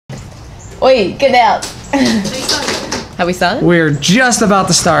Oi, get out. Have we started? We're just about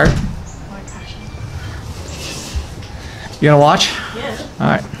to start. You gonna watch? Yeah. All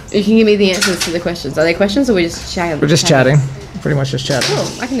right. You can give me the answers to the questions. Are they questions or are we just chatting? We're just chatting. Pretty much just chatting.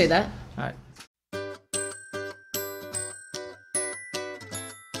 Cool, I can do that. All right.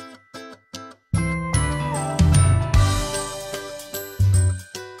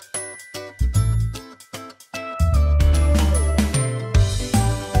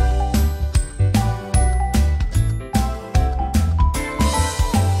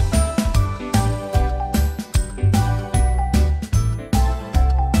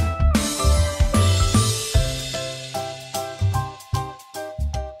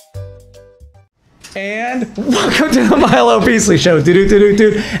 And welcome to the Milo Beasley Show,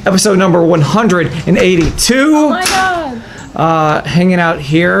 episode number 182. Oh my god! Hanging out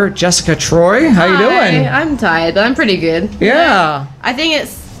here, Jessica Troy. How you doing? I'm tired, but I'm pretty good. Yeah. I think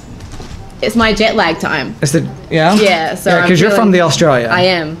it's my jet lag time. It's the yeah. Yeah. So because you're from the Australia. I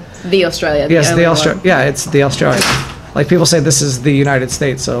am the Australia. Yes, the Australia. Yeah, it's the Australia. Like people say, this is the United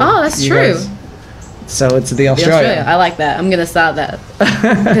States. So. Oh, that's true. So it's the Australia. I like that. I'm gonna start that.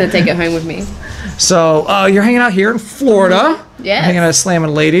 I'm gonna take it home with me. So you're hanging out here in Florida. Yeah. Hanging out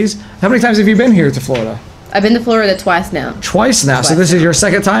slamming ladies. How many times have you been here to Florida? I've been to Florida twice now. Twice now. So this is your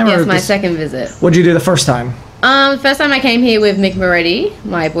second time? Yes, my second visit. What'd you do the first time? First time I came here with Mick Moretti,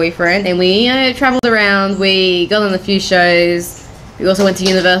 my boyfriend, and we traveled around. We got on a few shows. We also went to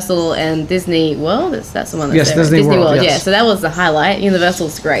Universal and Disney World. That's the one that's yes, there. Disney World. Yes. Yeah, so that was the highlight.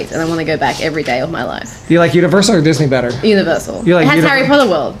 Universal's great, and I want to go back every day of my life. Do you like Universal or Disney better? Universal. You like it has Harry Potter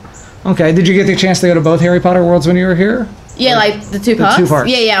World. Okay. Did you get the chance to go to both Harry Potter worlds when you were here? Yeah, like the two parks. The two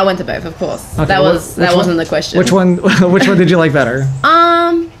parks. Yeah, I went to both, of course. Okay, that wasn't the question. Which one? Which one did you like better?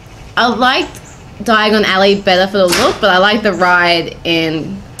 I liked Diagon Alley better for the look, but I liked the ride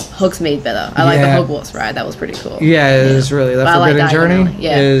in Hogsmeade better. I like the Hogwarts ride. That was pretty cool. Yeah, it is really. The Forbidden Journey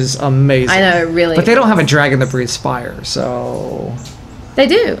is amazing. I know, really. But they don't have a dragon that breathes fire, so. They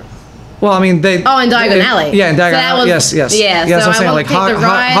do. Well, I mean, they. Oh, in Diagon Alley. Yeah, in Diagon Alley. Yes. Yeah, yes, so I'm saying like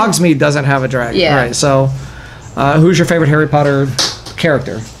Hogsmeade doesn't have a dragon. Yeah. Right. So, who's your favorite Harry Potter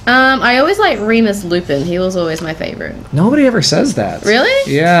character? I always liked Remus Lupin. He was always my favorite. Nobody ever says that.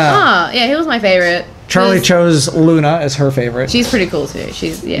 Really? Yeah. Oh, yeah, he was my favorite. Charlie chose Luna as her favorite. She's pretty cool too.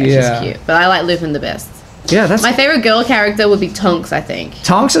 She's cute. But I like Lupin the best. Yeah, that's my favorite girl character would be Tonks, I think.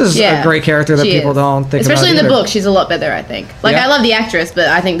 Tonks is a great character that people don't think about. Especially in the book, she's a lot better, I think. Like I love the actress, but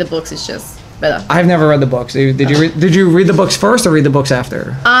I think the books is just better. I've never read the books. Did you read the books first or read the books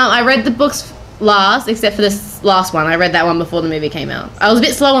after? I read the books last, except for this last one. I read that one before the movie came out. I was a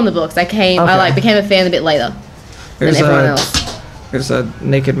bit slow on the books. I became a fan a bit later than everyone else. There's a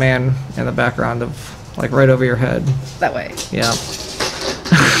naked man in the background of like right over your head. That way. Yeah.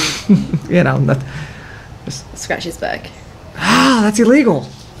 You know, just scratch his back. That's illegal.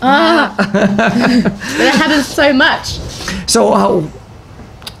 But that happens so much. So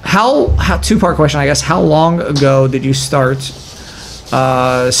how two-part question, I guess. How long ago did you start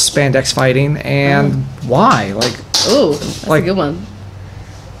spandex fighting, and why? Like, that's a good one.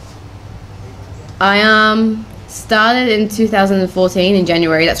 I started in 2014 in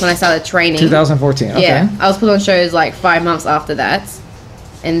January. That's when I started training. 2014. Okay. Yeah, I was put on shows like 5 months after that,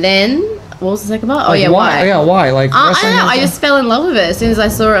 and then what was the second part? Like, why? Yeah, why? Like, I don't know. I just fell in love with it as soon as I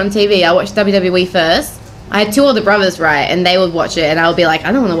saw it on TV. I watched WWE first. I had two older brothers, right, and they would watch it, and I would be like,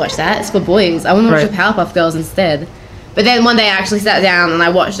 I don't want to watch that. It's for boys. I want to watch the Powerpuff Girls instead. But then one day I actually sat down and I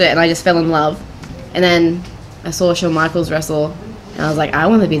watched it, and I just fell in love. And then I saw Shawn Michaels wrestle, and I was like, I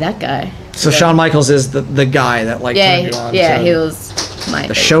want to be that guy. So Shawn Michaels is the guy that like turned you on. Yeah, he was my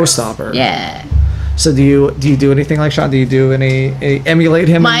favorite. Showstopper. Yeah. So do you do anything like Shawn? Do you do any emulate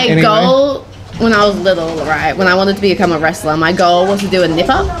him? My in any goal when I was little, right, when I wanted to become a wrestler, my goal was to do a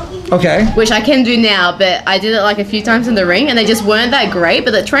nip-up. Okay. Which I can do now, but I did it like a few times in the ring, and they just weren't that great.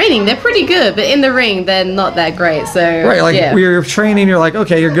 But the training, they're pretty good, but in the ring, they're not that great. So when you're training, you're like,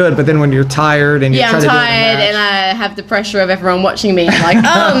 okay, you're good, but then when you're tired and I'm tired and I have the pressure of everyone watching me, I'm like,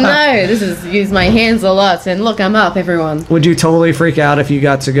 oh no, this is use my hands a lot, and look, I'm up, everyone. Would you totally freak out if you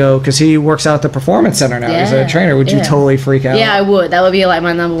got to go? Because he works out at the Performance Center now. He's a trainer. Would you totally freak out? Yeah, I would. That would be like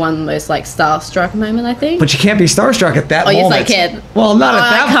my number one most like starstruck moment, I think. But you can't be starstruck at that moment. Oh, yes, I can. Well, not at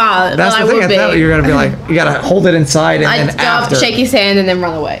that. I can't. That's the thing. You're gonna be like, you gotta hold it inside, and then after. I'd shake his hand and then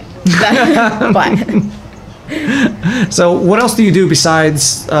run away. Bye. So, what else do you do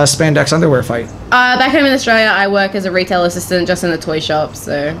besides spandex underwear fight? Back home in Australia, I work as a retail assistant just in a toy shop.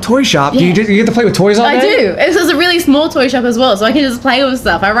 So toy shop? Yeah. You get to play with toys all day? I do. It's a really small toy shop as well, so I can just play with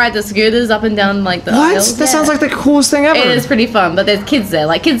stuff. I ride the scooters up and down like the aisles. That sounds like the coolest thing ever. It is pretty fun, but there's kids there.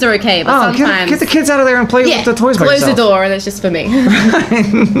 Like kids are okay, but sometimes get the kids out of there and play with the toys by yourself. Close the door, and it's just for me.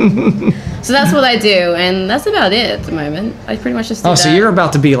 So that's what I do, and that's about it at the moment. I pretty much just do that. So you're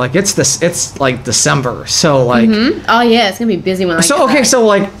about to be like it's like December, so like. Oh yeah, it's gonna be busy when I. So okay, so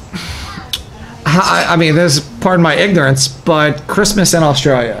like. I mean, this is pardon my ignorance, but Christmas in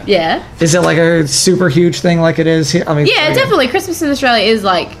Australia. Yeah. Is it like a super huge thing like it is here? I mean, yeah, definitely. Christmas in Australia is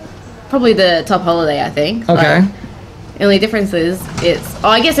like probably the top holiday, I think. Okay. Like, the only difference is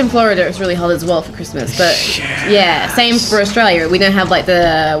I guess in Florida it's really hot as well for Christmas, but yeah, same for Australia. We don't have like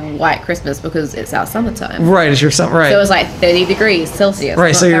the white Christmas because it's our summertime. Right, it's your summer, right. So it's like 30 degrees Celsius.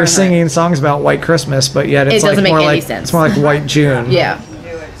 Right, so you're singing songs about white Christmas, but yet it's like more like sense. It's more like white June. Yeah.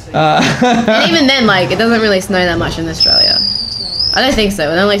 And even then, like, it doesn't really snow that much in Australia. I don't think so.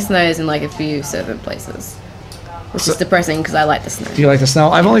 It only snows in like a few certain places, which is depressing because I like the snow. Do you like the snow?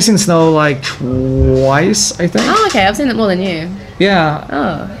 I've only seen snow like twice, I think. Oh, okay. I've seen it more than you. Yeah.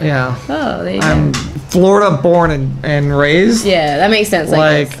 Oh. Yeah. Oh, there you I'm go. Florida born and raised. Yeah, that makes sense.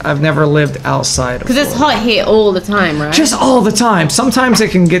 Like I've never lived outside of because it's hot here all the time, right? Just all the time. Sometimes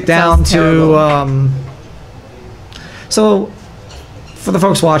it can get down to so for the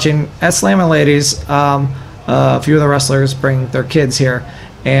folks watching at Slammin' Ladies, a few of the wrestlers bring their kids here,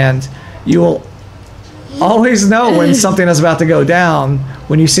 and you will always know when something is about to go down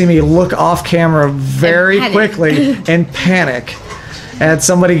when you see me look off camera very quickly and panic at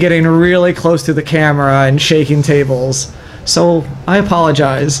somebody getting really close to the camera and shaking tables. So I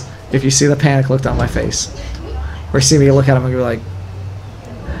apologize if you see the panic look on my face, or see me look at them and be like.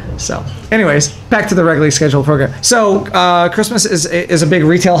 So, anyways, back to the regularly scheduled program. So, Christmas is a big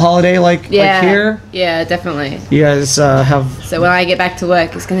retail holiday, like here. Yeah, definitely. You guys have. So when I get back to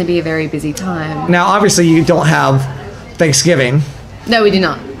work, it's going to be a very busy time. Now, obviously, you don't have Thanksgiving. No, we do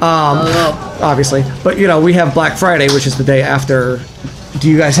not. Obviously, but we have Black Friday, which is the day after. Do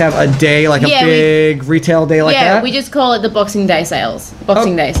you guys have a day like a big retail day like that? Yeah, we just call it the Boxing Day sales.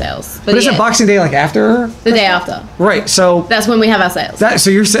 Boxing Day sales. But isn't Boxing Day like after? The day after. Right. So that's when we have our sales. So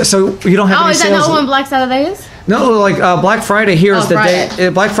you don't have any sales. Is that not when Black Saturday is? No, like Black Friday here is the day.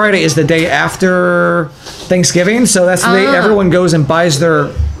 Black Friday is the day after Thanksgiving, so that's the day everyone goes and buys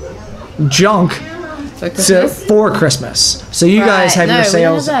their junk for Christmas. So you guys have your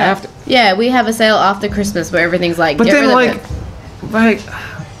sales after. Yeah, we have a sale after Christmas where everything's like. But then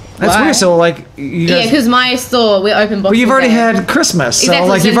that's weird. So like you guys, because my store we open. But you've already had Christmas, so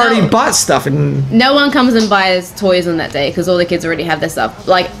like you've already bought stuff and. No one comes and buys toys on that day because all the kids already have their stuff.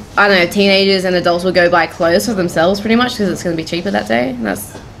 Like I don't know, teenagers and adults will go buy clothes for themselves pretty much because it's going to be cheaper that day. And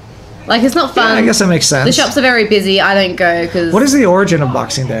that's like it's not fun. Yeah, I guess that makes sense. The shops are very busy. I don't go because. What is the origin of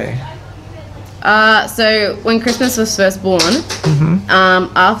Boxing Day? So when Christmas was first born,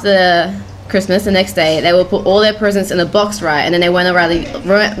 after Christmas, the next day, they will put all their presents in a box, right? And then they weren't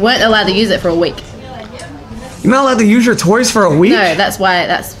allowed to use it for a week. You're not allowed to use your toys for a week? No, that's why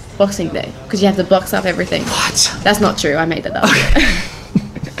that's Boxing Day. Because you have to box up everything. What? That's not true. I made that up.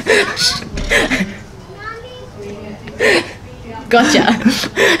 Okay. Gotcha.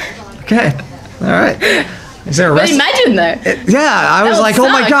 Okay. All right. Is there a But imagine though. I was like, oh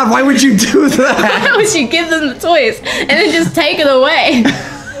my god, why would you do that? Why would you give them the toys and then just take it away?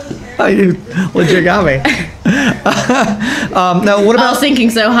 Oh, you legit got me. Now, what about? I was thinking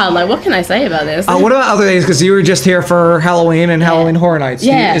so hard. Like, what can I say about this? What about other days? Because you were just here for Halloween and Halloween Horror Nights.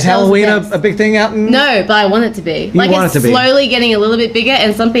 Yeah, is Halloween a big thing out in? No, but I want it to be. It's slowly getting a little bit bigger,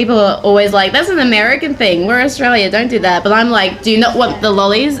 and some people are always like, "That's an American thing. We're Australia. Don't do that." But I'm like, do you not want the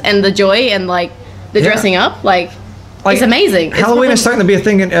lollies and the joy and like the dressing up? Like it's amazing. Halloween is starting to be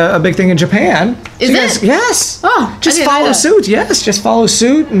a big thing in Japan. Is it? Yes. Oh, just follow suit. Yes, just folloll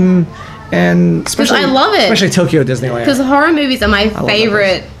suit and especially I love it. Especially Tokyo Disneyland. Because horror movies are my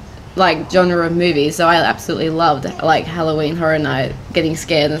favorite genre of movies, so I absolutely loved like Halloween Horror Night, getting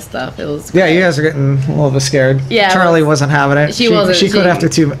scared and stuff. It was great. Yeah, you guys are getting a little bit scared. Yeah, Charlie wasn't having it. She wasn't. She quit after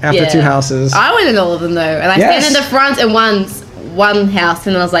two houses. I went in all of them though, and I stand in the front in one house,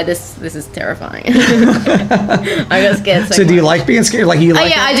 and I was like, this is terrifying. I got scared so much. Do you like being scared? Like you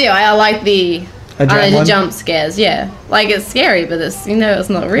like? Yeah, I do. I like the jump scares. Yeah, like it's scary, but it's it's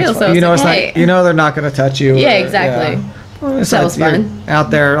not real. So it's not. They're not going to touch you. Yeah, exactly. Yeah. Well, that was fun. Out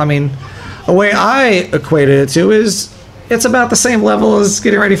there, I mean, the way I equated it to is it's about the same level as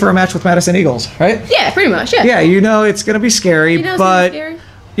getting ready for a match with Madison Eagles, right? Yeah, pretty much. Yeah. Yeah, it's going to be scary, but at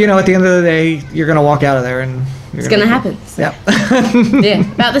the end of the day, you're going to walk out of there and it's going to happen. So. Yeah.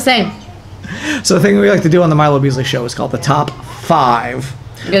 Yeah, about the same. So the thing we like to do on the Milo Beasley Show is called the top 5.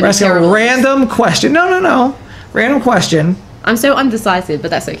 We're asking a random question. No. Random question. I'm so undecisive,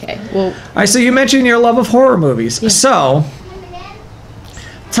 but that's okay. Well, all right, so you mentioned your love of horror movies. Yeah. So,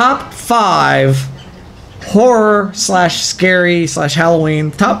 top 5 horror / scary /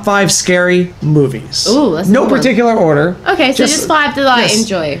 Halloween, top 5 scary movies. Ooh, that's no particular order. Okay, so just 5 that I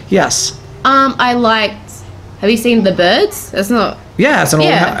enjoy. Yes. I liked. Have you seen The Birds? That's not. Yeah, it's an old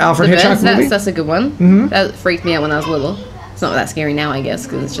Alfred Hitchcock movie. That's a good one. Mm-hmm. That freaked me out when I was little. It's not that scary now, I guess,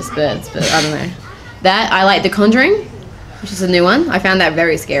 because it's just birds. But I don't know. That I like The Conjuring, which is a new one. I found that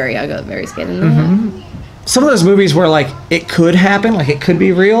very scary. I got very scared in that. Some of those movies where like it could happen, like it could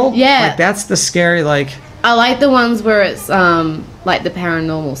be real. Yeah. Like that's the scary like. I like the ones where it's like the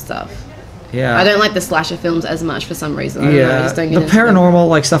paranormal stuff. Yeah. I don't like the slasher films as much for some reason. I just don't get the paranormal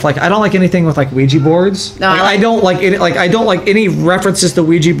like stuff. Like I don't like anything with like Ouija boards. No, like, I don't like it. Like I don't like any references to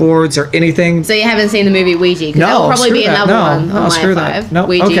Ouija boards or anything. So you haven't seen the movie Ouija? Because that will probably be another one on my 5. No,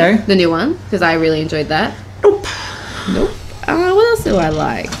 Ouija, okay. The new one, because I really enjoyed that. Nope. What else do I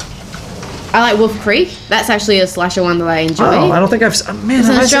like? I like Wolf Creek. That's actually a slasher one that I enjoy. Oh, I don't think I've. Man, it's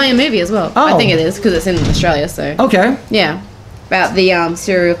an Australian movie as well. Oh. I think it is because it's in Australia. So. Okay. Yeah, about the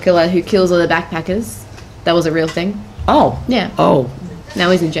serial killer who kills all the backpackers. That was a real thing. Oh. Yeah. Oh. Now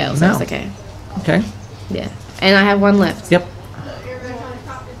he's in jail, so it's okay. Okay. Yeah, and I have one left. Yep.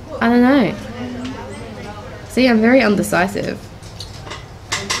 I don't know. See, I'm very undecisive.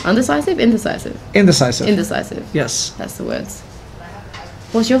 Undecisive? Indecisive? Indecisive. Indecisive. Yes. That's the words.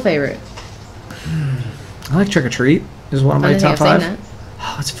 What's your favorite? I like Trick or Treat. Is one of my top 5. Seen that.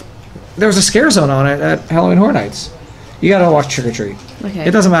 Oh, there was a scare zone on it at Halloween Horror Nights. You gotta watch Trick or Treat. Okay.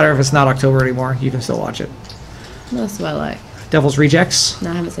 It doesn't matter if it's not October anymore. You can still watch it. What else do I like? Devil's Rejects.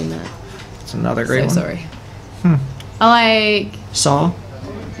 No, I haven't seen that. It's another great one. Sorry. I like Saw.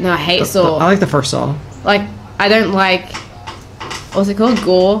 No, I hate Saw. I like the first Saw. Like I don't like what's it called?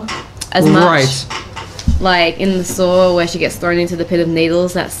 Gore as much. Right. Like in the Saw where she gets thrown into the pit of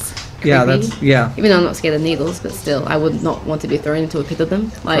needles, that's creepy. Even though I'm not scared of needles, but still I would not want to be thrown into a pit of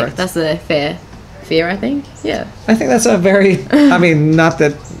them. Like Correct. That's a fair fear, I think. Yeah. I think that's a very I mean, not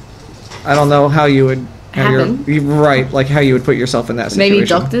that I don't know how you would right, like how you would put yourself in that situation. Maybe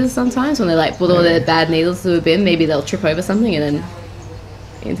doctors sometimes when they like put all their bad needles to a bin, maybe they'll trip over something and then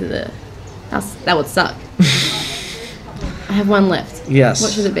into the house. That would suck. I have one left. Yes.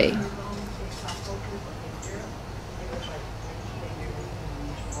 What should it be?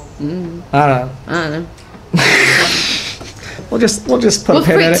 I don't know. We'll just put Wolf a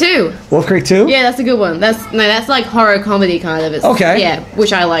pin in it. Creek 2. Wolf Creek 2? Yeah, that's a good one. That's like horror comedy kind of. It's, okay. Yeah,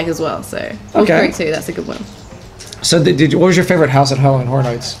 which I like as well. So Wolf Creek 2, that's a good one. So what was your favorite house at Halloween Horror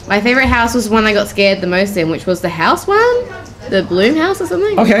Nights? My favorite house was one I got scared the most in, which was the house one, the Bloom house or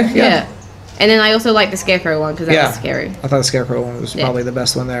something. Okay. Yeah. And then I also like the Scarecrow one because that was scary. I thought the Scarecrow one was probably the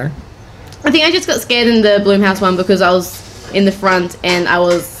best one there. I think I just got scared in the Bloom house one because I was in the front and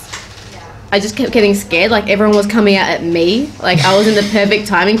I just kept getting scared. Like everyone was coming out at me. Like I was in the perfect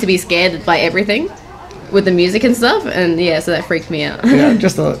timing to be scared by everything, with the music and stuff. And so that freaked me out. Yeah,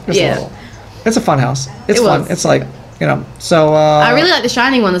 just a little. It's a fun house. It's fun. It's like So. I really like the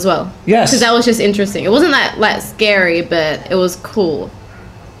Shining one as well. Yes. Because that was just interesting. It wasn't that scary, but it was cool.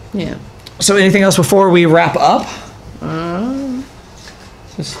 Yeah. So anything else before we wrap up?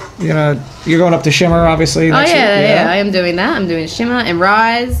 Just you're going up to Shimmer, obviously. Yeah, I am doing that. I'm doing Shimmer and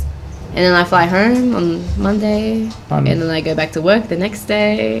Rise. And then I fly home on Monday, and then I go back to work the next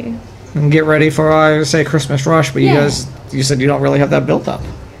day. And get ready for, I would say, Christmas rush, but you said you don't really have that built up.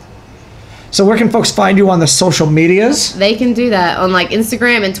 So where can folks find you on the social medias? They can do that on like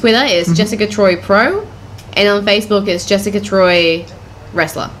Instagram and Twitter. It's Jessica Troy Pro, and on Facebook it's Jessica Troy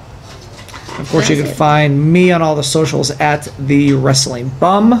Wrestler. Of course, you can find me on all the socials at The Wrestling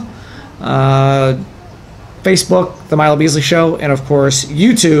Bum. Facebook, The Milo Beasley Show, and of course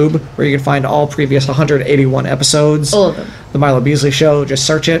YouTube, where you can find all previous 181 episodes. All of them. The Milo Beasley Show, just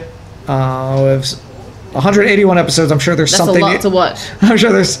search it. With 181 episodes, I'm sure there's something. That's a lot to watch. I'm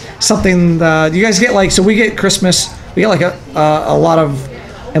sure there's something. You guys get so we get Christmas, we get like a lot of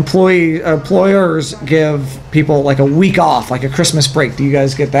employers give people like a week off, like a Christmas break. Do you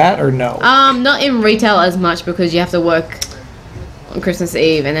guys get that or no? Not in retail as much because you have to work on Christmas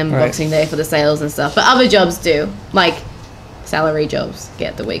Eve and then Boxing Day for the sales and stuff. But other jobs do, like salary jobs,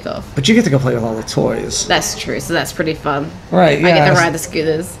 get the week off. But you get to go play with all the toys. That's true, so that's pretty fun. Right, yeah. I get to ride the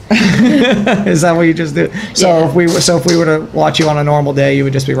scooters. Is that what you just do? So if we were to watch you on a normal day, you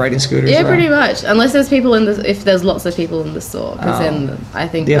would just be riding scooters around? Pretty much. Unless there's people if there's lots of people in the store, because then I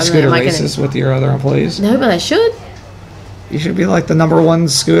think... Do you have scooter races with your other employees? No, but I should. You should be like the #1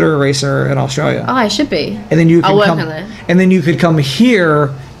 scooter racer in Australia. Oh, I should be. And then you I'll can work come. on it. And then you could come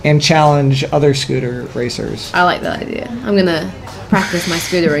here and challenge other scooter racers. I like that idea. I'm gonna practice my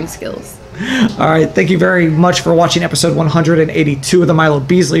scootering skills. All right, thank you very much for watching episode 182 of the Milo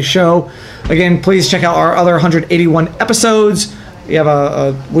Beasley Show. Again, please check out our other 181 episodes. We have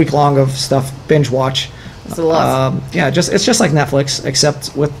a week long of stuff, binge watch. It's a lot. Yeah, it's just like Netflix,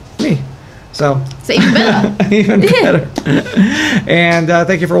 except with me. So even better. Even better. And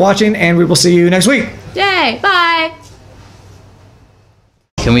thank you for watching, and we will see you next week. Yay! Bye.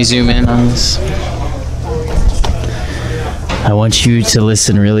 Can we zoom in on this? I want you to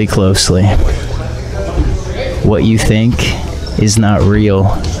listen really closely. What you think is not real.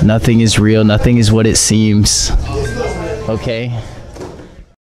 Nothing is real. Nothing is what it seems. Okay?